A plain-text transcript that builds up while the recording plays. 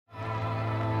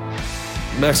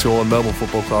Max Gorlin, Melbourne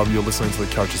Football Club. You're listening to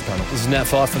the Coaches Panel. This is Nat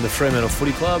Fyfe from the Fremantle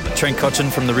Footy Club. Trent Cotchin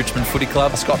from the Richmond Footy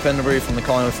Club. Scott Pendlebury from the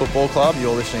Collingwood Football Club.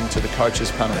 You're listening to the Coaches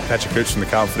Panel. Patrick Cooch from the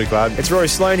Carlton Footy Club. It's Rory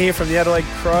Sloane here from the Adelaide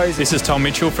Crows. This is Tom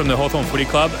Mitchell from the Hawthorn Footy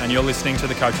Club, and you're listening to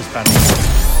the Coaches Panel.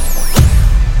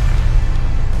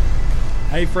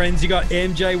 Hey friends, you got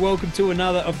MJ. Welcome to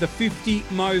another of the 50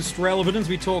 most relevant as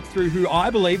we talk through who I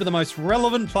believe are the most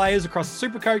relevant players across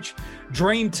Supercoach,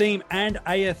 Dream Team and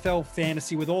AFL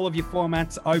Fantasy. With all of your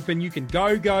formats open, you can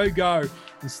go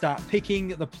and start picking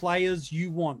the players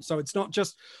you want. So it's not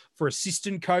just for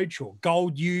assistant coach or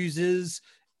gold users.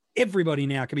 Everybody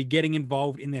now can be getting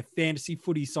involved in their fantasy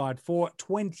footy side for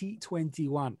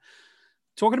 2021.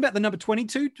 Talking about the number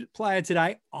 22 player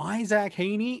today, Isaac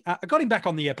Heaney. I got him back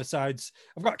on the episodes.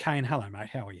 I've got Kane. Hello, mate.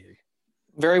 How are you?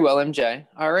 Very well, MJ.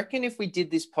 I reckon if we did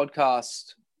this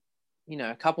podcast,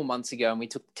 a couple months ago and we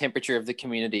took the temperature of the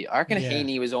community, I reckon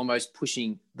Heaney was almost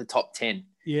pushing the top 10.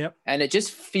 Yep. And it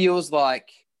just feels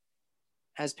like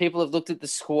as people have looked at the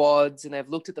squads and they've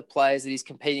looked at the players that he's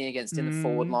competing against in the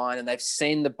forward line and they've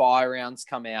seen the bye rounds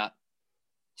come out,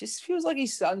 it just feels like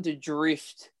he's starting to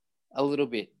drift a little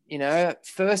bit.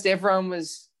 First everyone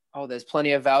was, there's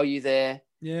plenty of value there.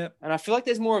 Yeah. And I feel like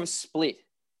there's more of a split.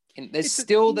 And there's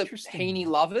still the Heaney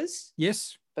lovers.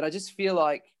 Yes. But I just feel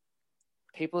like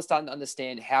people are starting to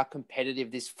understand how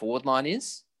competitive this forward line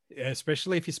is. Yeah,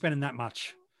 especially if you're spending that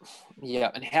much. Yeah.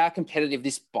 And how competitive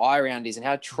this buy round is and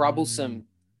how troublesome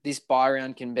this buy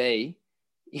round can be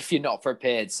if you're not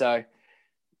prepared. So,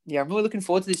 yeah, I'm really looking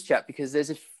forward to this chat because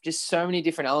there's just so many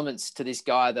different elements to this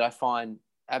guy that I find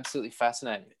absolutely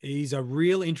fascinating. He's a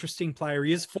real interesting player.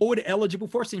 He is forward eligible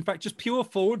for us. In fact, just pure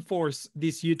forward for us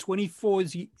this year.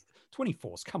 24s.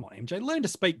 Come on, MJ. Learn to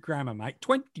speak grammar, mate.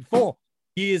 24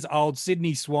 years old.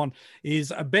 Sydney Swan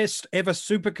is a best ever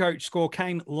Supercoach score.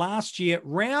 Came last year,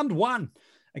 round 1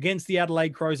 against the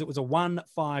Adelaide Crows. It was a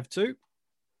 152.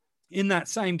 In that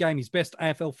same game, his best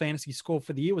AFL fantasy score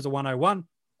for the year was a 101.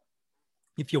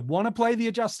 If you want to play the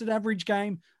adjusted average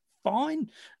game, fine.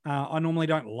 I normally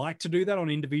don't like to do that on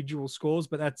individual scores,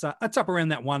 but that's up around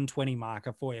that 120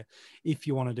 marker for you if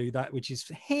you want to do that, which is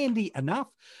handy enough.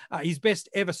 His best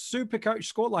ever Supercoach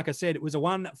score, like I said, it was a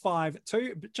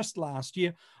 152, but just last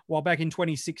year, while back in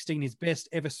 2016, his best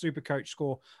ever Supercoach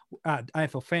score,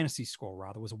 AFL fantasy score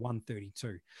rather, was a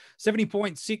 132.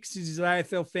 70.6 is his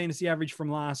AFL fantasy average from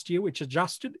last year, which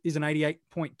adjusted is an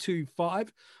 88.25,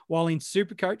 while in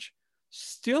Supercoach,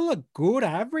 still a good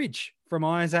average from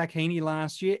Isaac Heaney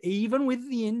last year, even with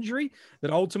the injury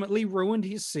that ultimately ruined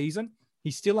his season.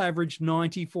 He still averaged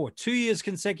 94. 2 years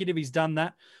consecutive he's done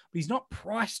that, but he's not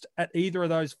priced at either of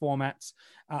those formats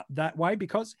that way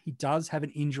because he does have an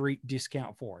injury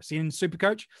discount for us. In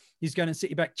Supercoach, he's going to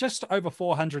set you back just over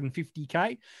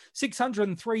 450K,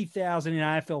 603,000 in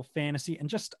AFL fantasy, and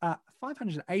just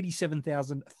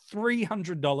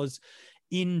 $587,300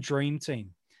 in Dream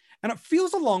Team. And it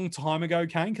feels a long time ago,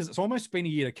 Kane, because it's almost been a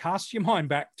year to cast your mind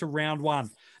back to round 1.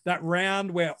 That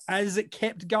round where, as it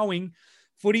kept going,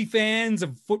 footy fans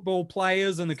and football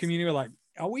players and the community were like,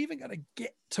 are we even going to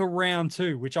get to round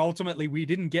 2? Which ultimately we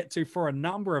didn't get to for a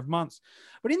number of months.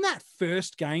 But in that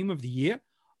first game of the year,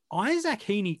 Isaac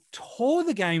Heaney tore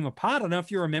the game apart. I don't know if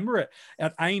you remember it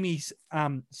at Amy's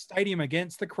Stadium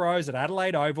against the Crows at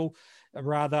Adelaide Oval,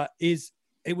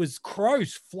 it was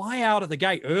Crows fly out of the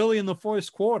gate early in the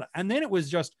first quarter. And then it was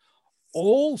just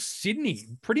all Sydney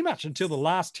pretty much until the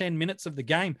last 10 minutes of the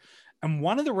game. And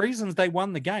one of the reasons they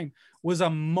won the game was a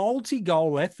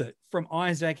multi-goal effort from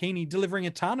Isaac Heaney, delivering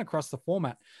a ton across the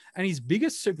format. And his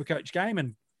biggest Supercoach game,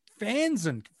 and fans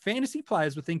and fantasy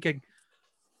players were thinking,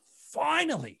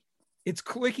 finally, it's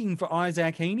clicking for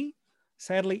Isaac Heaney.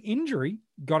 Sadly, injury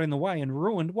got in the way and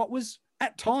ruined what was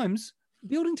at times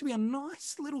building to be a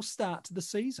nice little start to the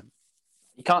season.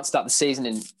 You can't start the season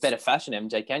in better fashion,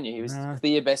 MJ, can you? He was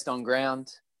clear best on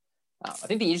ground. I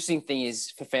think the interesting thing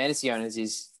is for fantasy owners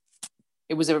is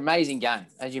it was an amazing game.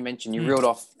 As you mentioned, you reeled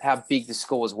off how big the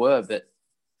scores were, but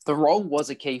the role was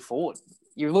a key forward.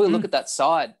 You really look at that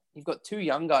side. You've got 2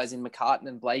 young guys in McCartan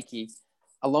and Blakey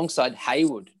alongside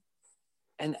Hayward.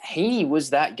 And Heaney was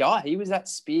that guy. He was that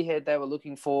spearhead they were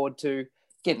looking forward to.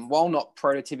 Again, while not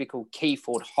prototypical key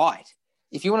forward height,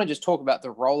 if you want to just talk about the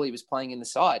role he was playing in the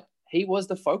side, he was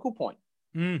the focal point.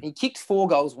 He kicked 4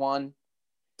 goals, 1.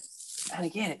 And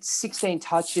again, it's 16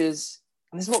 touches.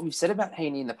 And this is what we've said about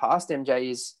Heaney in the past,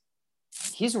 MJ, is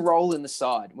his role in the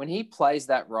side. When he plays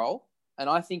that role, and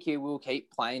I think he will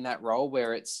keep playing that role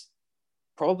where it's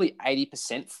probably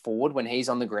 80% forward when he's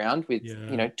on the ground with,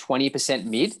 20%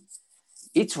 mid,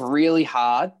 it's really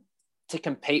hard to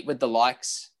compete with the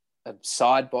likes of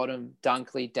Sidebottom,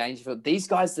 Dunkley, Dangerfield, these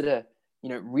guys that are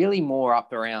really more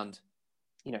up around,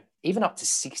 even up to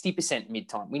 60%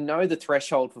 mid-time. We know the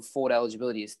threshold for forward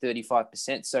eligibility is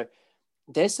 35%. So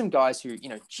there's some guys who,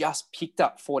 just picked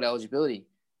up forward eligibility,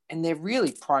 and they're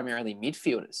really primarily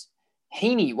midfielders.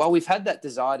 Heaney, while we've had that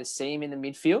desire to see him in the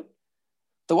midfield,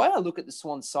 the way I look at the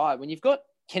Swans side, when you've got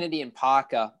Kennedy and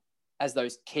Parker as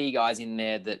those key guys in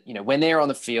there that, when they're on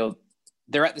the field,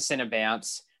 they're at the centre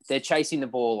bounce, they're chasing the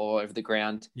ball all over the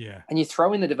ground. Yeah. And you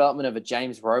throw in the development of a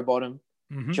James Rowbottom,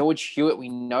 George Hewitt, we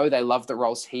know they love the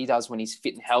roles he does when he's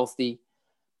fit and healthy.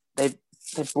 They've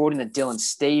brought in a Dylan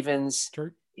Stevens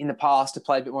in the past to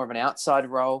play a bit more of an outside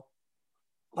role.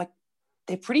 Like,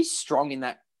 they're pretty strong in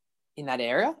that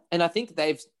area. And I think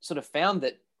they've sort of found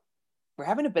that we're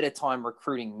having a better time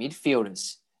recruiting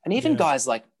midfielders. And even guys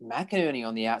like McInerney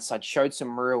on the outside showed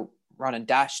some real run and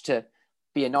dash to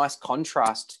be a nice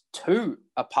contrast to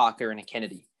a Parker and a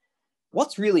Kennedy.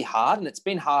 What's really hard, and it's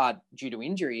been hard due to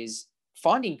injury, is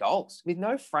finding goals. With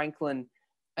no Franklin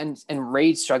and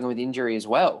Reed struggling with injury as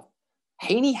well,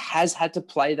 Heaney has had to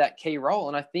play that key role.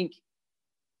 And I think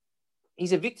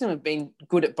he's a victim of being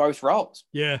good at both roles.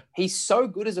 Yeah. He's so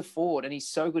good as a forward and he's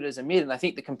so good as a mid. And I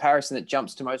think the comparison that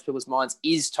jumps to most people's minds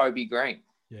is Toby Green.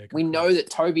 Yeah, we know that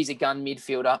Toby's a gun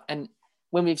midfielder. And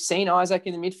when we've seen Isaac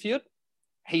in the midfield,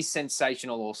 he's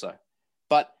sensational also.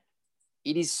 But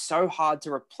it is so hard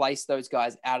to replace those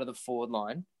guys out of the forward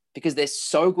line because they're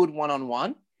so good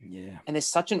one-on-one. Yeah. And there's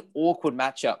such an awkward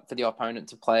matchup for the opponent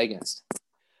to play against.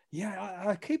 Yeah,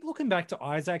 I keep looking back to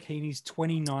Isaac Heaney's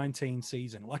 2019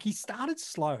 season. Like, he started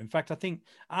slow. In fact, I think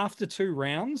after 2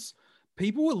 rounds,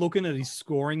 people were looking at his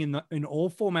scoring in all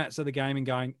formats of the game and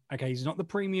going, okay, he's not the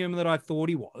premium that I thought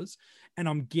he was, and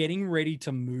I'm getting ready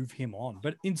to move him on.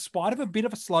 But in spite of a bit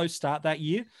of a slow start that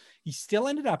year, he still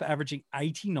ended up averaging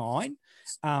 89.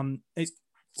 It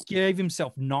gave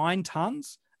himself 9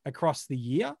 tons across the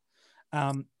year.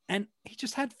 And he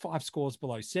just had 5 scores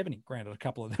below 70. Granted, a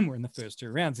couple of them were in the first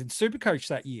 2 rounds. In Supercoach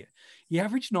that year, he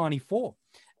averaged 94,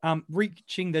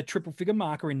 reaching the triple figure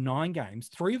marker in 9 games,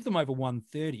 3 of them over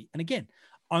 130. And again,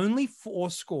 only 4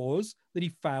 scores that he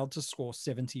failed to score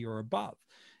 70 or above.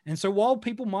 And so while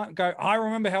people might go, I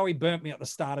remember how he burnt me at the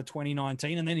start of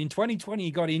 2019, and then in 2020,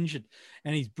 he got injured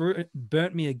and he's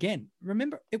burnt me again.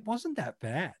 Remember, it wasn't that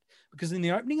bad because in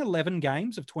the opening 11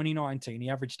 games of 2019, he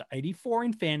averaged 84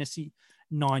 in fantasy,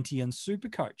 90 in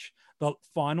Supercoach. The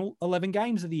final 11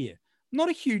 games of the year. Not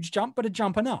a huge jump, but a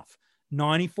jump enough.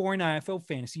 94 in AFL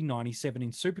fantasy, 97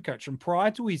 in Supercoach. And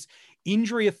prior to his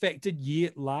injury-affected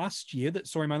year last year that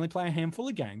saw him only play a handful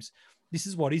of games, this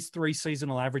is what his 3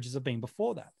 seasonal averages have been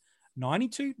before that.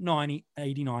 92, 90,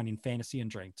 89 in fantasy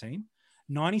and dream team,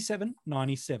 97,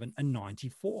 97, and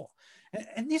 94.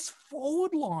 And this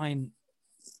forward line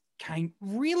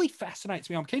really fascinates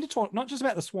me. I'm keen to talk not just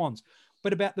about the Swans,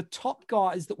 but about the top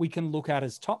guys that we can look at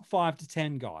as top 5 to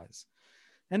 10 guys.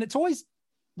 And it's always,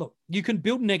 look, you can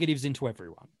build negatives into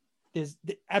everyone. There's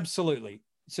absolutely.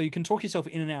 So you can talk yourself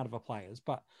in and out of a players,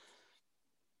 but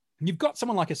you've got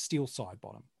someone like a Steele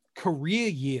Sidebottom. Career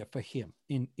year for him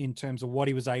in terms of what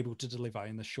he was able to deliver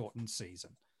in the shortened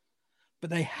season. But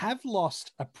they have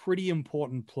lost a pretty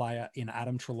important player in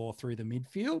Adam Treloar through the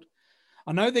midfield.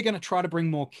 I know they're going to try to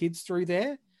bring more kids through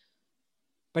there,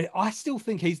 but I still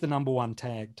think he's the number 1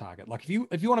 tag target. Like if you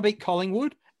want to beat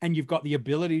Collingwood and you've got the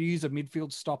ability to use a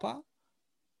midfield stopper,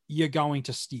 you're going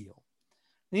to Steele.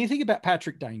 Then you think about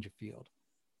Patrick Dangerfield.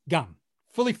 Gun,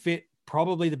 fully fit,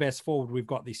 probably the best forward we've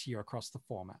got this year across the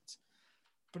formats.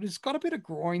 But it's got a bit of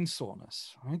groin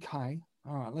soreness. Okay.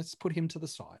 All right, let's put him to the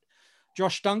side.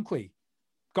 Josh Dunkley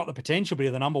got the potential to be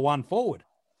the number 1 forward.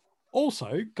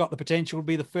 Also got the potential to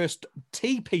be the first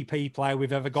TPP player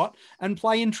we've ever got and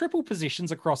play in triple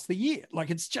positions across the year. Like,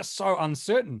 it's just so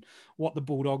uncertain what the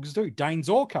Bulldogs do. Dane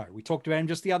Zorko, we talked about him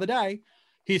just the other day,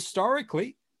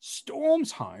 historically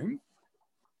storms home,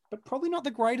 but probably not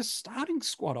the greatest starting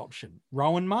squad option.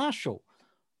 Rowan Marshall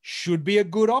should be a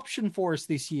good option for us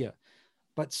this year.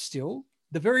 But still,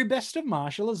 the very best of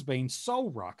Marshall has been Sol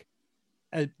Ruck.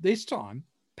 At this time,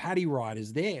 Paddy Wright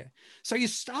is there. So you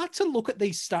start to look at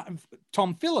these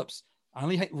Tom Phillips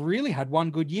only really had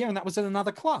 1 good year, and that was at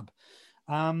another club.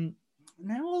 Now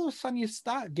all of a sudden you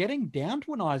start getting down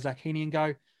to an Isaac Heaney and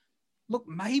go, look,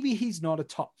 maybe he's not a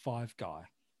top 5 guy.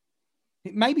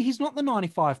 Maybe he's not the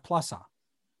 95 pluser.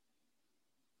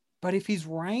 But if his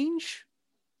range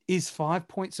is 5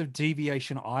 points of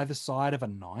deviation either side of a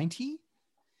 90,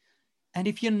 and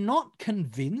if you're not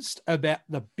convinced about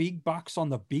the big bucks on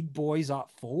the big boys up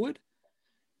forward,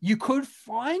 you could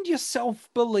find yourself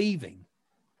believing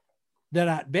that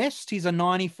at best he's a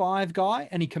 95 guy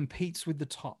and he competes with the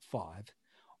top 5.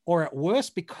 or at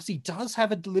worst, because he does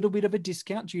have a little bit of a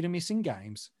discount due to missing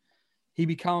games, he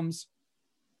becomes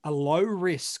a low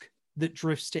risk that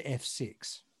drifts to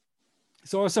F6.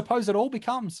 So I suppose it all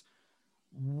becomes,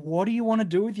 what do you want to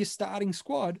do with your starting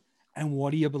squad, and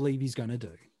what do you believe he's going to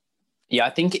do? Yeah,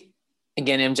 I think,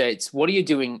 again, MJ, it's what are you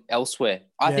doing elsewhere?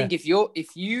 I think if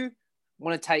you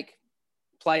want to take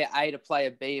player A to player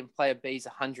B and player B's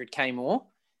 100K more,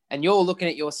 and you're looking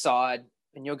at your side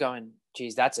and you're going,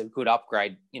 geez, that's a good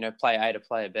upgrade, player A to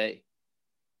player B.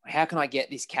 How can I get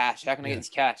this cash? How can I get this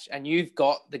cash? And you've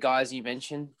got the guys you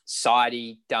mentioned,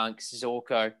 Sidey, Dunks,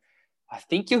 Zorko. I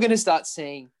think you're going to start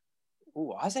seeing,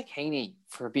 Isaac Heaney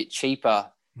for a bit cheaper.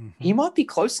 Mm-hmm. He might be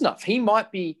close enough. He might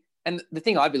be, and the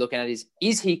thing I'd be looking at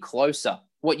is he closer?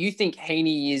 What you think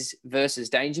Heaney is versus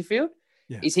Dangerfield,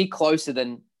 is he closer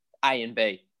than A and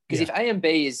B? Because if A and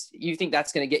B is, you think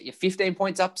that's going to get you 15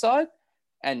 points upside,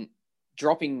 and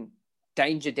dropping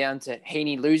Danger down to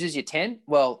Heaney loses you 10,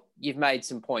 well, you've made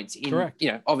some points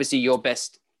in, obviously your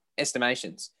best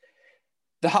estimations.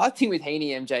 The hard thing with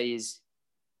Heaney, MJ, is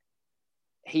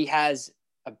he has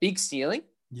a big ceiling.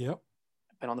 Yep.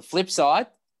 But on the flip side,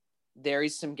 there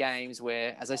is some games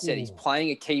where, as I said, he's playing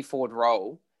a key forward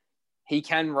role. He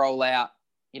can roll out,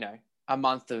 a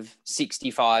month of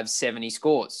 65, 70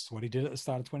 scores. That's what he did at the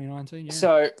start of 2019. Yeah.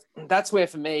 So that's where,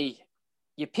 for me,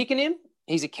 you're picking him.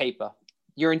 He's a keeper.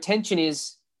 Your intention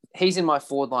is he's in my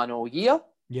forward line all year.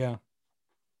 Yeah.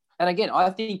 And again, I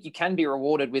think you can be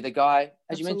rewarded with a guy,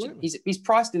 as you mentioned, he's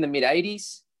priced in the mid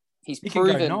 80s. He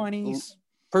proven can go 90s.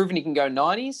 Proven he can go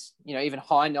 90s, even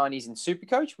high 90s in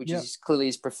Supercoach, which is clearly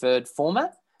his preferred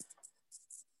format.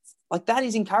 Like, that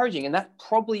is encouraging, and that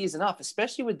probably is enough,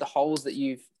 especially with the holes that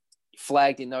you've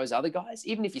flagged in those other guys.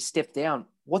 Even if you step down,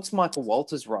 what's Michael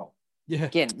Walters' role? Yeah.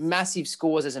 Again, massive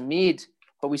scores as a mid,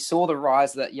 but we saw the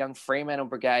rise of that young Fremantle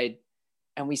brigade,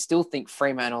 and we still think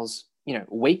Fremantle's,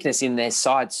 weakness in their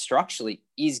side structurally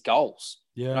is goals.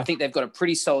 Yeah. And I think they've got a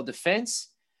pretty solid defense.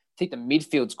 I think the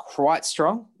midfield's quite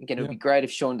strong. Again, it would be great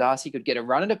if Sean Darcy could get a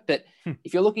run at it. But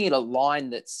if you're looking at a line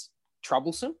that's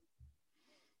troublesome,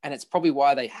 and it's probably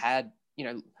why they had,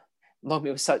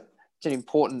 Longmuir was such an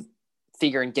important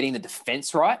figure in getting the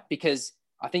defense right, because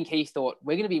I think he thought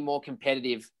we're going to be more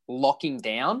competitive locking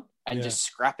down and just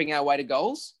scrapping our way to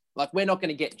goals. Like, we're not going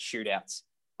to get in shootouts.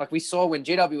 Like we saw when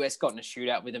GWS got in a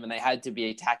shootout with them and they had to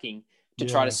be attacking to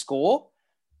try to score.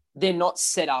 They're not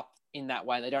set up in that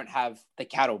way. They don't have the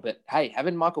cattle. But, hey,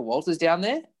 having Michael Walters down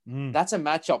there, that's a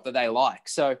matchup that they like.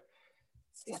 So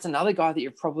that's another guy that you're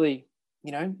probably,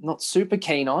 not super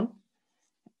keen on.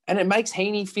 And it makes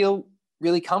Heaney feel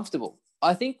really comfortable.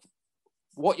 I think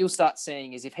what you'll start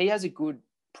seeing is if he has a good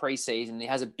preseason, he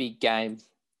has a big game,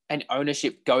 and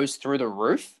ownership goes through the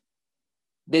roof,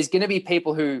 there's going to be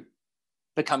people who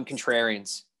become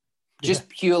contrarians just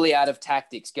purely out of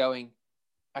tactics, going,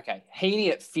 okay, Heaney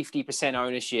at 50%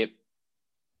 ownership,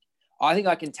 I think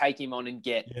I can take him on and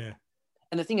get. Yeah.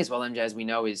 And the thing as well, MJ, as we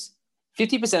know, is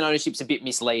 50% ownership's a bit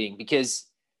misleading, because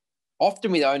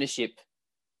often with ownership,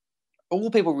 all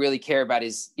people really care about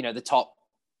is, the top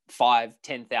 5,000,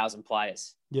 10,000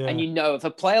 players. Yeah. And if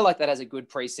a player like that has a good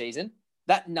preseason,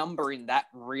 that number in that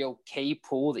real key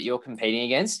pool that you're competing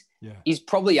against is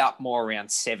probably up more around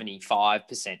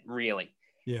 75%, really.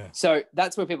 Yeah. So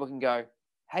that's where people can go,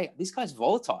 hey, this guy's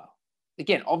volatile.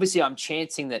 Again, obviously I'm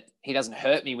chancing that he doesn't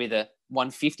hurt me with a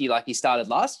 150 like he started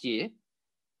last year.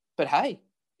 But hey,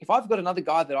 if I've got another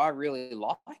guy that I really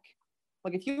like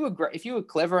if you were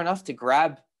clever enough to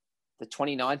grab the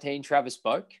 2019 Travis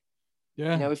Boak,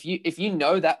 if you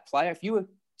know that player, if you were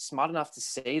smart enough to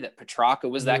see that Petrarca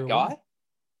was that guy,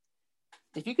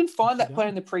 if you can find that player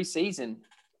in the preseason,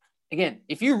 again,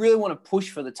 if you really want to push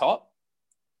for the top,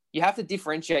 you have to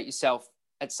differentiate yourself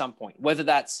at some point, whether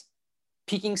that's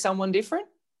picking someone different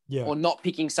or not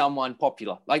picking someone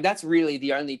popular. Like, that's really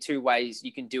the only two ways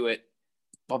you can do it.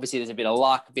 Obviously, there's a bit of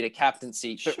luck, a bit of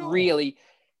captaincy, but really,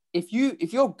 if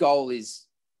your goal is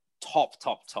top,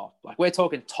 like we're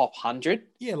talking top 100,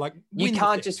 you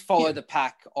can't just follow the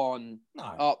pack on,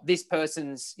 this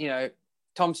person's,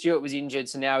 Tom Stewart was injured,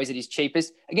 so now he's at his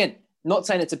cheapest. Again, not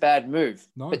saying it's a bad move,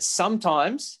 but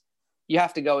sometimes you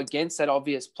have to go against that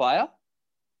obvious player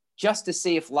just to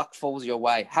see if luck falls your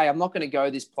way. Hey, I'm not going to go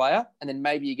this player, and then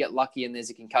maybe you get lucky and there's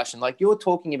a concussion. Like, you're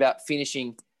talking about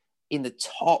finishing in the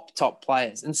top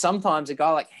players. And sometimes a guy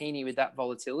like Heaney with that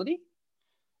volatility,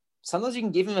 sometimes you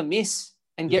can give him a miss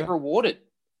and get rewarded.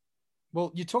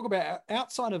 Well, you talk about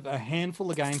outside of a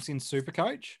handful of games in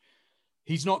Supercoach,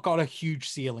 he's not got a huge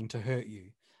ceiling to hurt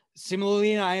you.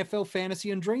 Similarly in AFL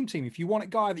Fantasy and Dream Team, if you want a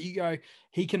guy that you go,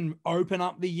 he can open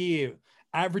up the year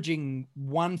averaging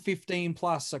 115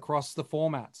 plus across the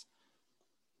formats.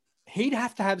 He'd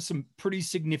have to have some pretty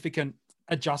significant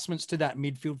adjustments to that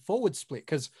midfield forward split,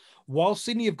 because while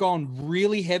Sydney have gone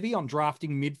really heavy on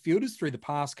drafting midfielders through the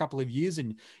past couple of years,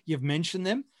 and you've mentioned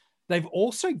them, they've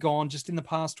also gone just in the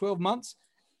past 12 months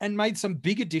and made some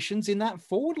big additions in that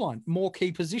forward line, more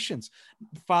key positions.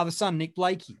 Father-son Nick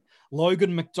Blakey,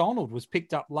 Logan McDonald was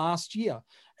picked up last year.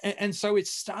 And so it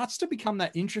starts to become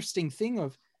that interesting thing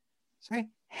of, say,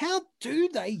 how do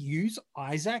they use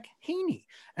Isaac Heaney?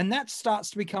 And that starts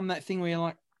to become that thing where you're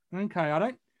like, okay,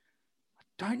 I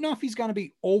don't know if he's going to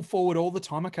be all forward all the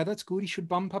time. Okay, that's good. He should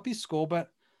bump up his score,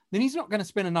 but then he's not going to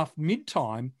spend enough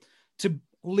mid-time to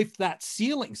lift that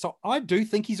ceiling. So I do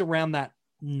think he's around that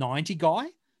 90 guy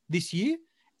this year.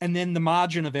 And then the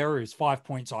margin of error is 5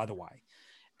 points either way.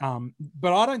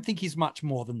 But I don't think he's much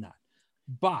more than that.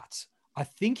 But I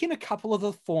think in a couple of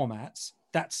the formats,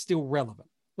 that's still relevant.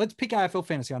 Let's pick AFL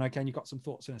Fantasy. I know, Ken, you've got some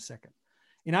thoughts in a second.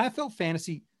 In AFL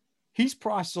Fantasy, he's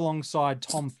priced alongside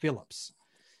Tom Phillips.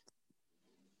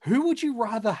 Who would you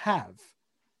rather have,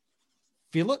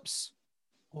 Phillips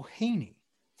or Heaney?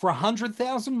 For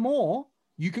 100,000 more,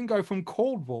 you can go from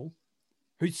Caldwell,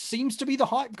 who seems to be the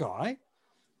hype guy,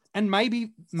 and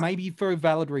maybe for a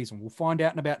valid reason. We'll find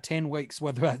out in about 10 weeks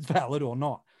whether that's valid or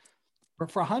not.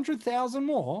 But for 100,000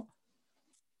 more,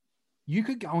 you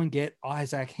could go and get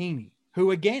Isaac Heaney,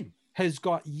 who again has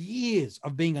got years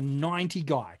of being a 90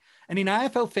 guy. And in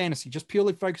AFL Fantasy, just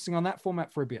purely focusing on that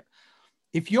format for a bit,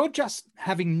 if you're just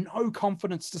having no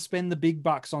confidence to spend the big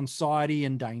bucks on Sidey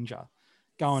and Danger,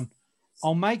 going,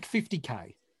 I'll make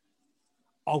 50K,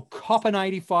 I'll cop an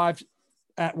 85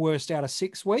 at worst out of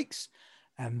 6 weeks,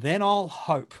 and then I'll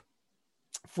hope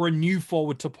for a new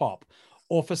forward to pop,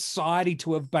 or for Sidey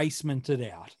to have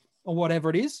basemented out, or whatever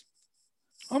it is.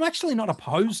 I'm actually not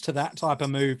opposed to that type of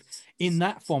move in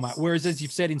that format. Whereas, as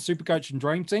you've said in Supercoach and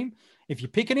Dream Team, if you're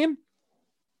picking him,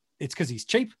 it's because he's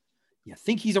cheap, you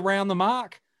think he's around the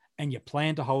mark, and you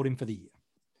plan to hold him for the year.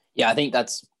 Yeah, I think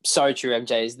that's so true,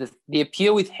 MJ. Is the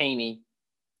appeal with Heaney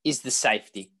is the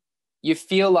safety. You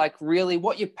feel like really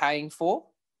what you're paying for,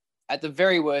 at the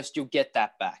very worst, you'll get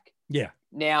that back. Yeah.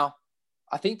 Now,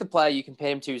 I think the player you compare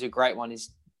him to is a great one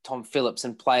is Tom Phillips,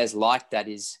 and players like that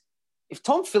is, if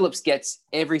Tom Phillips gets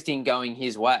everything going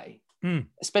his way,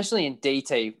 especially in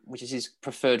DT, which is his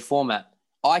preferred format,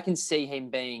 I can see him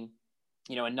being,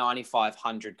 a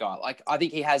 9,500 guy. Like, I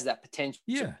think he has that potential.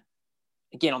 Yeah.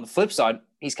 Again, on the flip side,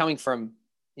 he's coming from,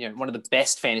 one of the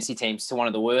best fantasy teams to one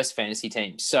of the worst fantasy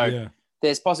teams. So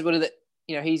there's possibility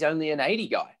that, he's only an 80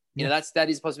 guy. That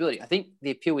is a possibility. I think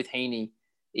the appeal with Heaney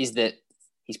is that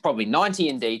he's probably 90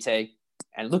 in DT,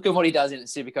 and look at what he does in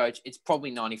Supercoach. It's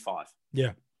probably 95.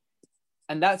 Yeah.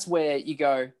 And that's where you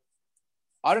go,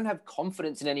 I don't have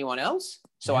confidence in anyone else.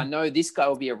 So I know this guy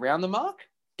will be around the mark.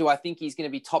 Do I think he's going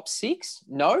to be top 6?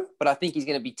 No, but I think he's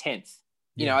going to be 10th.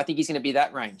 I think he's going to be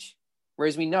that range.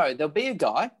 Whereas we know there'll be a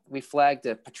guy. We flagged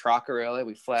a Petrarca earlier.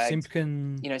 We flagged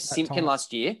Simpkin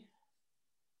last year,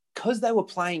 because they were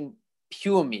playing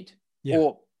pure mid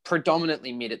or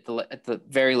predominantly mid at the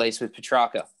very least with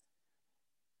Petrarca.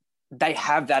 They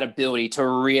have that ability to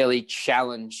really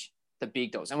challenge the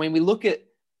big dogs. And when we look at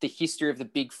the history of the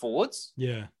big forwards,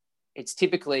 it's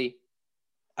typically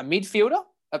a midfielder,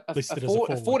 a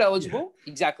forward eligible,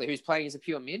 exactly, who's playing as a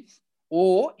pure mid,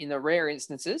 or in the rare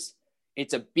instances,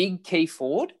 it's a big key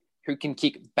forward who can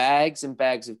kick bags and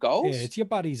bags of goals. Yeah, it's your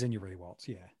buddies and your rewalts.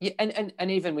 Yeah,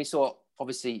 and even we saw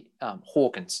obviously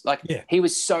Hawkins. He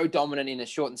was so dominant in a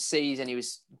shortened season. He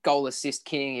was goal assist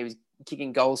king. He was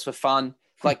kicking goals for fun.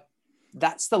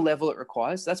 That's the level it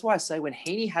requires. That's why I say when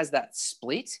Heaney has that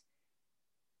split,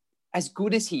 as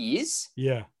good as he is,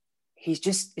 it's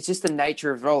just the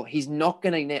nature of the role. He's not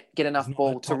going to get enough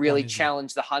ball to really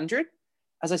challenge the 100.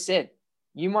 As I said,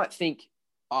 you might think,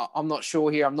 I'm not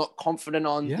sure here. I'm not confident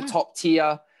on the top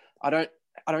tier. I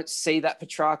don't see that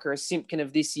Petrarca or Simpkin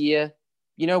of this year.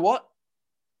 You know what?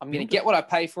 I'm going to get what I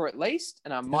pay for at least,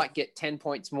 and I might get 10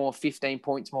 points more, 15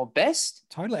 points more best.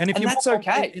 Totally. And that's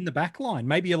okay. In the back line,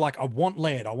 maybe you're like, I want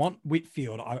Laird, I want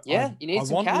Whitfield, you need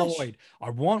some cash. Lloyd,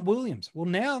 I want Williams. Well,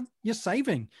 now you're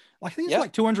saving. I think it's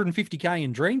like 250K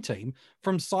in Dream Team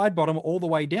from side bottom all the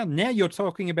way down. Now you're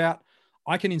talking about,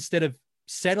 I can, instead of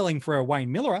settling for a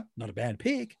Wayne Miller, not a bad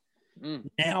pick,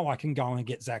 now I can go and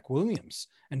get Zach Williams.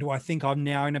 And do I think I'm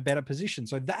now in a better position?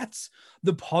 So that's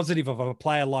the positive of a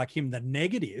player like him. The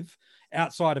negative,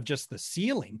 outside of just the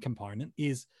ceiling component,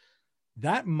 is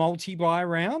that multi-buy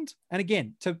round. And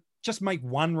again, to just make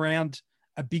one round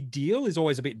a big deal is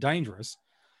always a bit dangerous.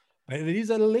 It is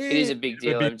a little. It is a big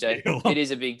deal, MJ. deal. It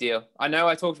is a big deal. I know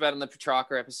I talked about it on the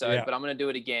Petrarca episode, Yeah. but I'm going to do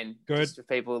it again. Good. Just for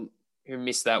people who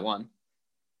missed that one.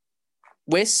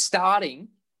 We're starting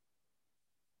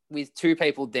with 2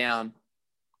 people down.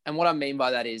 And what I mean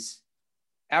by that is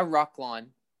our ruck line,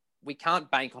 we can't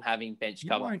bank on having bench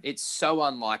cover. won't. It's so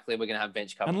unlikely we're going to have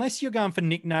bench cover. Unless you're going for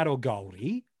Nick Nat or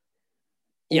Goldie,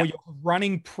 or Yep. you're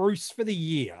running Bruce for the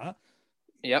year,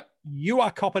 Yep. you are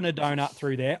copping a donut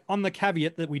through there on the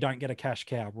caveat that we don't get a cash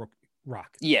cow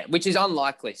ruck. Yeah, which is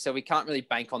unlikely. So we can't really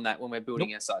bank on that when we're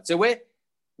building our side. So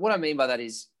what I mean by that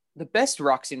is the best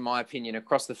rucks, in my opinion,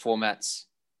 across the formats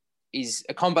is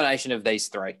a combination of these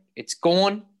 3. It's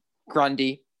Gawn,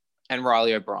 Grundy, and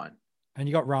Riley O'Brien. And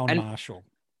you got Rowan And- Marshall.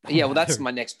 Yeah, well, that's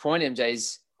my next point, MJ,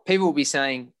 is people will be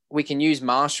saying we can use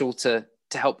Marshall to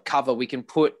help cover. We can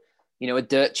put, a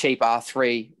dirt cheap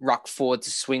R3 ruck forward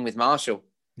to swing with Marshall.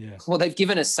 Yeah. Well, they've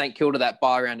given us St Kilda that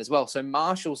buy round as well. So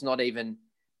Marshall's not even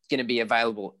going to be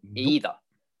available either.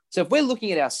 So if we're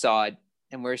looking at our side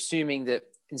and we're assuming that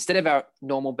instead of our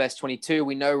normal best 22,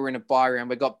 we know we're in a buy round,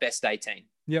 we've got best 18.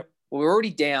 Yep. Well, we're already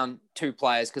down 2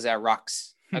 players because our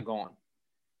rucks are gone.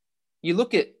 You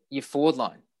look at your forward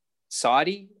line,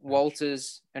 Sidey,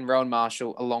 Walters, and Rowan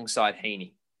Marshall alongside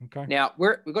Heaney. Okay. Now,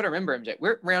 we've got to remember, MJ,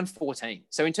 we're at round 14.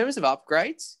 So in terms of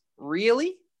upgrades,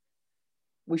 really,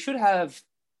 we should have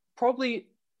probably,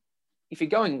 if you're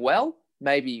going well,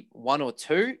 maybe 1 or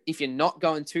 2. If you're not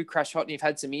going too crash hot and you've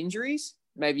had some injuries,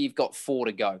 maybe you've got 4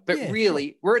 to go. But Yeah,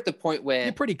 really, we're at the point where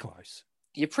You're pretty close.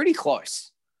 you're pretty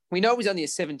close. We know it was only a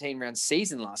 17-round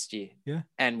season last year. Yeah.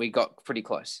 And we got pretty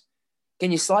close.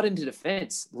 Can you slide into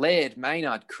defense? Laird,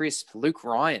 Maynard, Crisp, Luke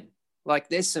Ryan. Like,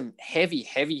 there's some heavy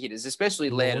hitters, especially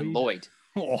Laird and Lloyd.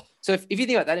 Oh, So if you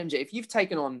think about that, MJ, if you've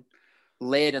taken on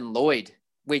Laird and Lloyd,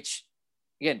 which,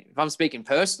 again, if I'm speaking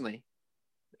personally,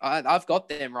 I've got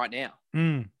them right now.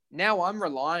 mm, Now I'm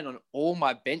relying on all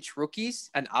my bench rookies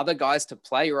and other guys to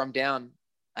play, or I'm down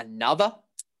another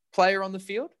player on the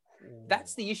field.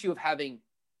 That's the issue of having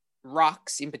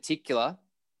rucks in particular,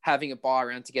 having a buy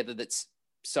around together that's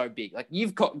so big. Like,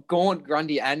 you've got Gawn,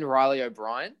 Grundy, and Riley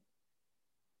O'Brien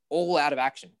all out of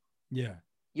action. yeah.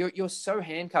 You're so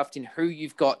handcuffed in who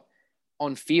you've got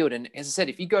on field. And as I said,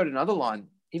 if you go to another line,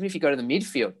 even if you go to the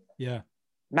midfield, Yeah.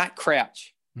 Matt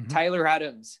Crouch, Mhm. Taylor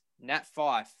Adams, Nat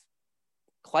Fife,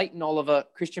 Clayton Oliver,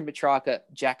 Christian Petrarca,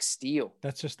 Jack Steele.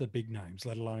 That's just the big names,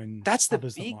 let alone That's the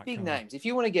others that might big come. names. If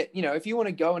you want to get, if you want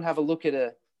to go and have a look at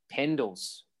a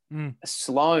Pendles, Mm. a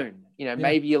Sloan,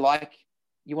 maybe you want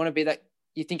to be that,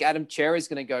 you think Adam Cherry is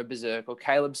going to go berserk, or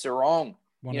Caleb Sarong,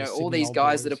 One of the all Sydney these old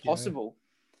guys that boys, are yeah. possible.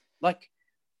 Like,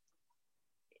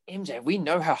 MJ, we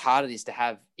know how hard it is to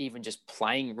have even just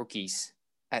playing rookies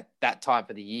at that time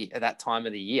of the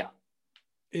year.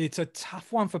 It's a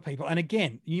tough one for people. And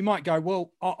again, you might go,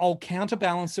 well, I'll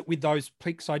counterbalance it with those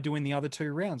picks I do in the other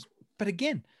 2 rounds. But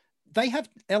again, they have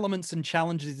elements and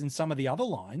challenges in some of the other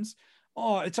lines.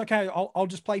 Oh, it's okay. I'll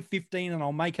just play 15 and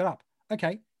I'll make it up.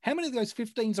 Okay. How many of those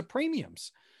 15s are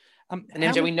premiums? And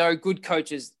MJ, we know good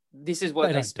coaches, this is what They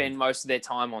they don't spend do most of their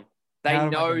time on. They How am I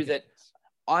know gonna get that this?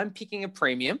 I'm picking a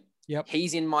premium. Yep.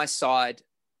 He's in my side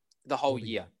the whole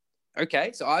year.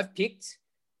 Okay, so I've picked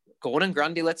Gordon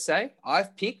Grundy, let's say.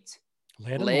 I've picked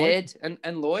Laird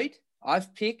and Lloyd.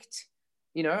 I've picked,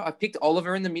 I've picked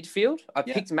Oliver in the midfield. I've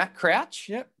Yeah. picked Matt Crouch.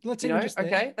 Yep. Let's even just there.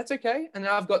 Okay, that's okay. And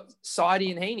then I've got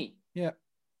Sidey and Heaney. Yeah.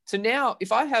 So now,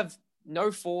 if I have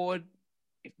no forward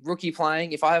rookie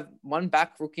playing, if I have one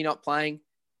back rookie not playing,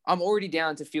 I'm already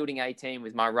down to fielding 18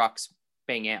 with my rucks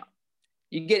being out.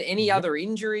 You get any Yep. other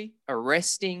injury, a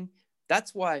resting.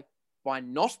 That's why by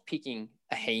not picking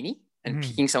a Heaney and Mhm.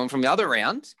 picking someone from the other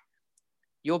round,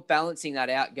 you're balancing that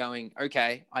out going,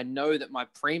 okay, I know that my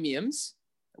premiums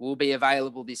will be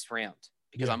available this round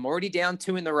because Yeah. I'm already down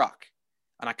 2 in the ruck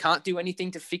and I can't do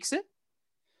anything to fix it.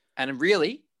 And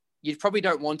really, you probably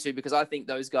don't want to, because I think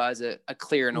those guys are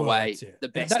clearing Well, away that's it. the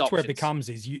best That's options. where it becomes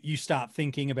is you start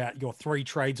thinking about your 3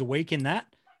 trades a week in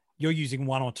that. You're using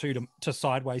 1 or 2 to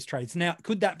sideways trades. Now,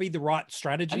 could that be the right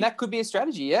strategy? And that could be a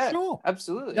strategy. Yeah, Sure.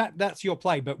 absolutely. That's your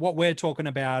play. But what we're talking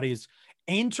about is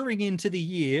entering into the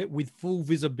year with full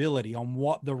visibility on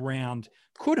what the round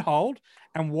could hold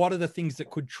and what are the things that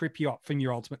could trip you up from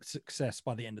your ultimate success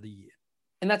by the end of the year.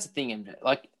 And that's the thing, MJ.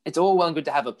 Like, it's all well and good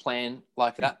to have a plan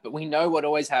like that, but we know what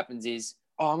always happens is,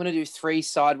 I'm going to do 3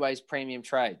 sideways premium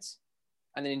trades.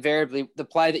 And then invariably, the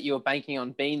play that you were banking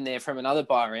on being there from another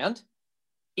buy round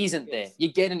isn't there.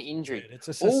 You get an injury. It's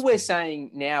a All we're suspense.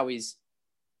 saying now is,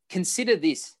 consider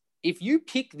this. If you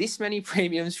pick this many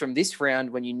premiums from this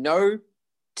round when you know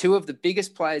 2 of the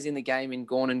biggest players in the game, in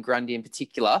Gawn and Grundy in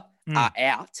particular, Mm. are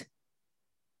out,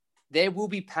 there will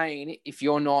be pain if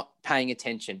you're not paying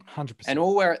attention. 100%. And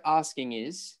all we're asking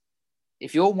is,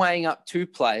 if you're weighing up two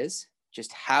players,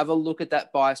 just have a look at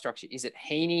that buy structure. Is it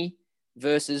Heaney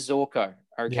versus Zorko?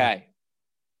 Okay.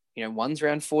 Yeah. One's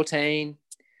round 14,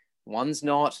 one's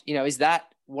not. Is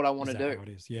that what I want to do? How it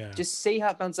is? Yeah. Just see how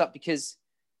it bounces up, because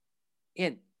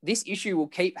this issue will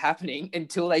keep happening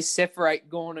until they separate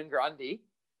Gawn and Grundy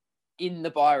in the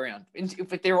buy round.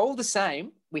 If they're all the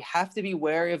same, we have to be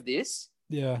wary of this.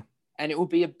 Yeah. And it will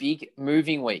be a big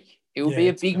moving week. It will be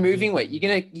a big moving week. You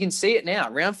can see it now.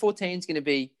 Round 14 is going to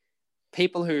be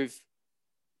people who've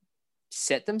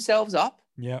set themselves up.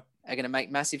 Yeah. Are going to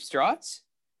make massive strides.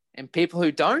 And people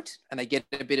who don't, and they get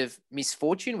a bit of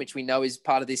misfortune, which we know is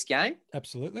part of this game.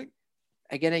 Absolutely.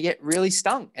 Are going to get really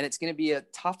stung. And it's going to be a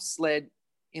tough sled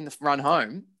in the run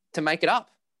home to make it up.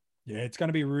 Yeah, it's going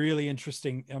to be really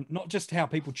interesting. Not just how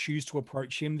people choose to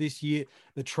approach him this year,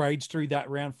 the trades through that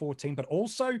round 14, but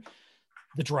also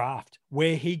the draft,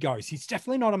 where he goes. He's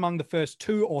definitely not among the first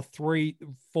 2 or 3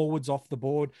 forwards off the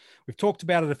board. We've talked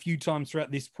about it a few times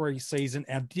throughout this preseason.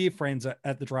 Our dear friends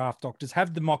at the Draft Doctors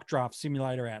have the mock draft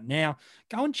simulator out now.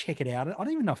 Go and check it out. I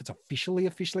don't even know if it's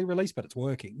officially released, but it's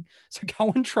working. So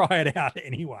go and try it out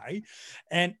anyway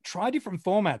and try different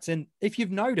formats. And if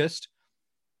you've noticed,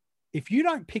 if you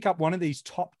don't pick up one of these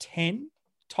top 10,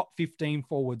 top 15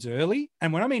 forwards early,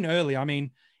 and when I mean early, I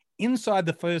mean inside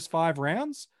the first 5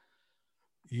 rounds,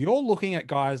 you're looking at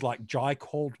guys like Jai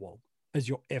Caldwell as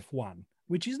your F1,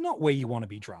 which is not where you want to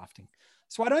be drafting.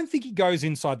 So I don't think he goes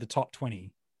inside the top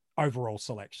 20 overall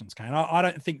selections, Kane. I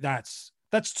don't think that's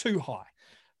too high.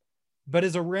 But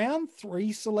as a round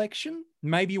 3 selection,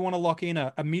 maybe you want to lock in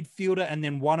a midfielder and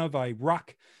then one of a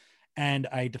ruck and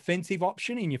a defensive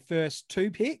option in your first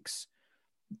 2 picks.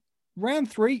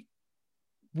 Round 3,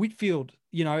 Whitfield,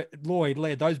 Lloyd,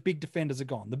 Laird, those big defenders are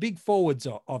gone. The big forwards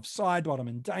of Sidebottom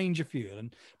and Dangerfield,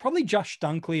 and probably Josh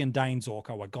Dunkley and Dane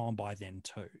Zorko are gone by then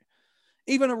too.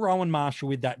 Even a Rowan Marshall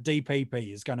with that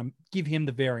DPP is going to give him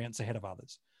the variance ahead of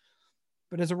others.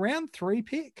 But as a round 3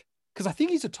 pick, because I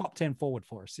think he's a top 10 forward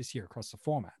for us this year across the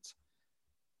formats,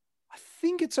 I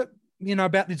think it's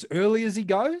about as early as he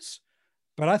goes.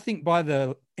 But I think by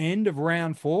the end of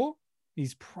round 4,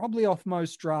 he's probably off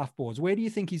most draft boards. Where do you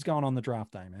think he's going on the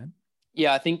draft day, man?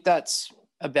 Yeah, I think that's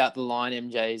about the line,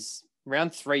 MJ's.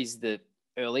 Round 3 is the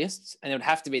earliest, and it would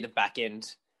have to be the back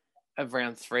end of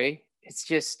round 3. It's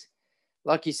just,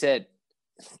 like you said,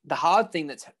 the hard thing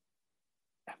that's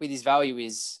with his value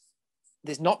is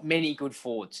there's not many good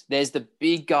forwards. There's the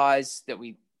big guys that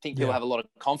we think people have a lot of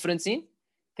confidence in.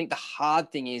 I think the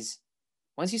hard thing is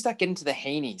once you start getting to the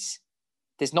Heanies,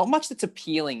 there's not much that's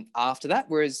appealing after that,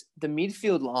 whereas the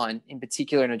midfield line, in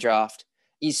particular in a draft,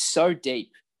 is so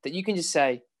deep that you can just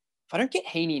say, if I don't get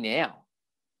Heaney now,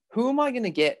 who am I going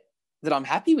to get that I'm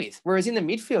happy with? Whereas in the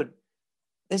midfield,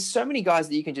 there's so many guys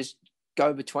that you can just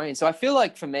go between. So I feel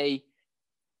like for me,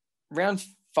 round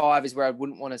 5 is where I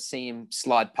wouldn't want to see him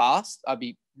slide past. I'd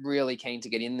be really keen to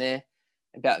get in there,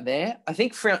 about there. I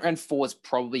think round 4 is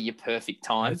probably your perfect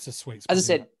time. It's a sweet spot. As I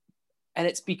said, and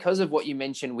it's because of what you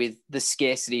mentioned with the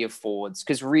scarcity of forwards,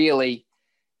 because really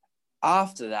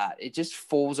after that, it just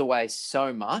falls away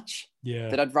so much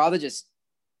that I'd rather just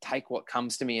take what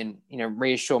comes to me and,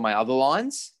 reassure my other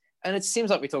lines. And it seems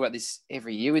like we talk about this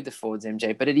every year with the forwards,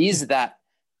 MJ, but it is that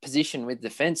position with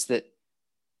defense that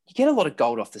you get a lot of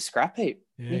gold off the scrap heap.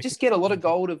 You just get a lot of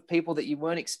gold of people that you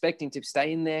weren't expecting to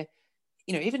stay in there.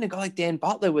 Even a guy like Dan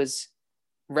Butler was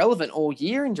relevant all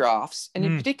year in drafts,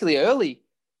 and particularly early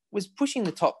was pushing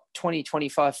the top 20,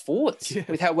 25 forwards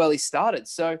with how well he started.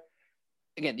 So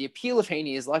again, the appeal of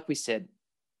Heaney is, like we said,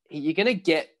 you're going to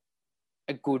get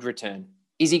a good return.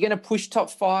 Is he going to push top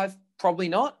 5? Probably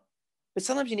not. But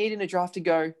sometimes you need in a draft to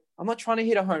go, I'm not trying to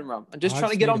hit a home run. I'm just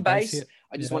trying to get on base.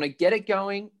 I just want to get it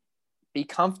going, be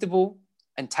comfortable,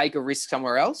 and take a risk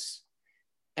somewhere else.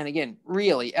 And again,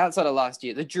 really, outside of last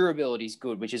year, the durability is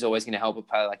good, which is always going to help a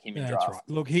player like him in draft. That's right.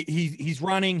 Look, he's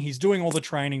running, he's doing all the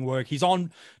training work, he's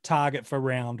on target for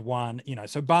round 1.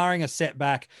 So barring a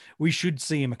setback, we should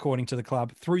see him, according to the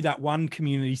club, through that one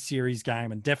community series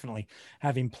game, and definitely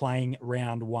have him playing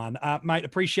round 1. Mate,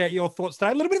 appreciate your thoughts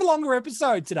today. A little bit of a longer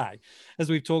episode today, as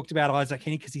we've talked about Isaac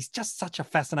Heaney, because he's just such a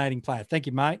fascinating player. Thank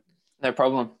you, mate. No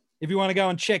problem. If you want to go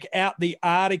and check out the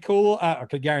article, I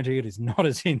could guarantee it is not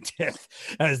as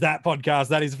in-depth as that podcast.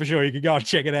 That is for sure. You could go and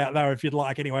check it out, though, if you'd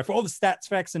like. Anyway, for all the stats,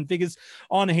 facts, and figures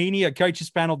on Heaney at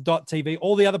coachespanel.tv,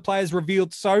 all the other players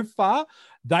revealed so far,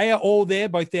 they are all there,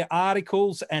 both their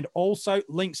articles and also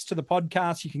links to the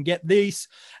podcast. You can get these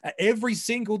every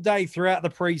single day throughout the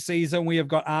preseason. We have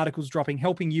got articles dropping,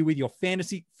 helping you with your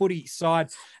fantasy footy side.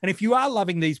 And if you are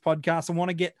loving these podcasts and want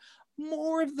to get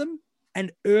more of them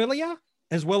and earlier,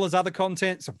 as well as other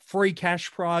content, some free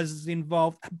cash prizes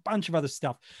involved, a bunch of other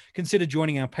stuff, consider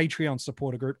joining our Patreon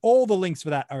supporter group. All the links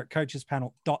for that are at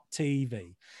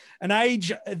coachespanel.tv. An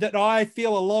age that I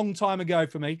feel a long time ago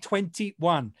for me,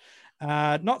 21.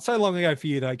 Not so long ago for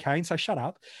you though, Kane, so shut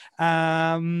up.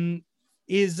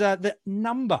 Is the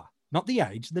number, not the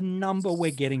age, the number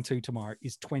we're getting to tomorrow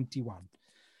is 21.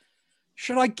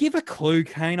 Should I give a clue,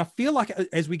 Kane? I feel like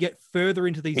as we get further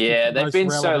into these... Yeah, they've been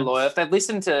so loyal. If they've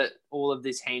listened to all of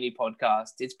this handy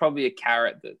podcast, it's probably a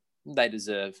carrot that they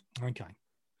deserve. Okay.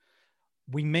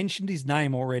 We mentioned his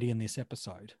name already in this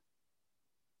episode.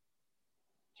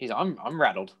 Jeez, I'm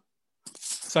rattled.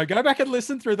 So go back and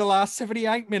listen through the last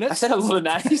 78 minutes. I said a lot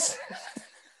of names.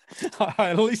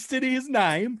 I listed his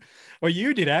name, or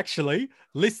you did actually,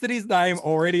 listed his name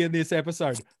already in this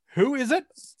episode. Who is it?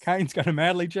 Kane's going to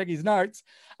madly check his notes.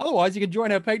 Otherwise, you can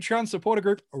join our Patreon supporter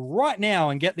group right now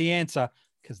and get the answer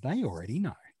because they already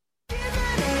know.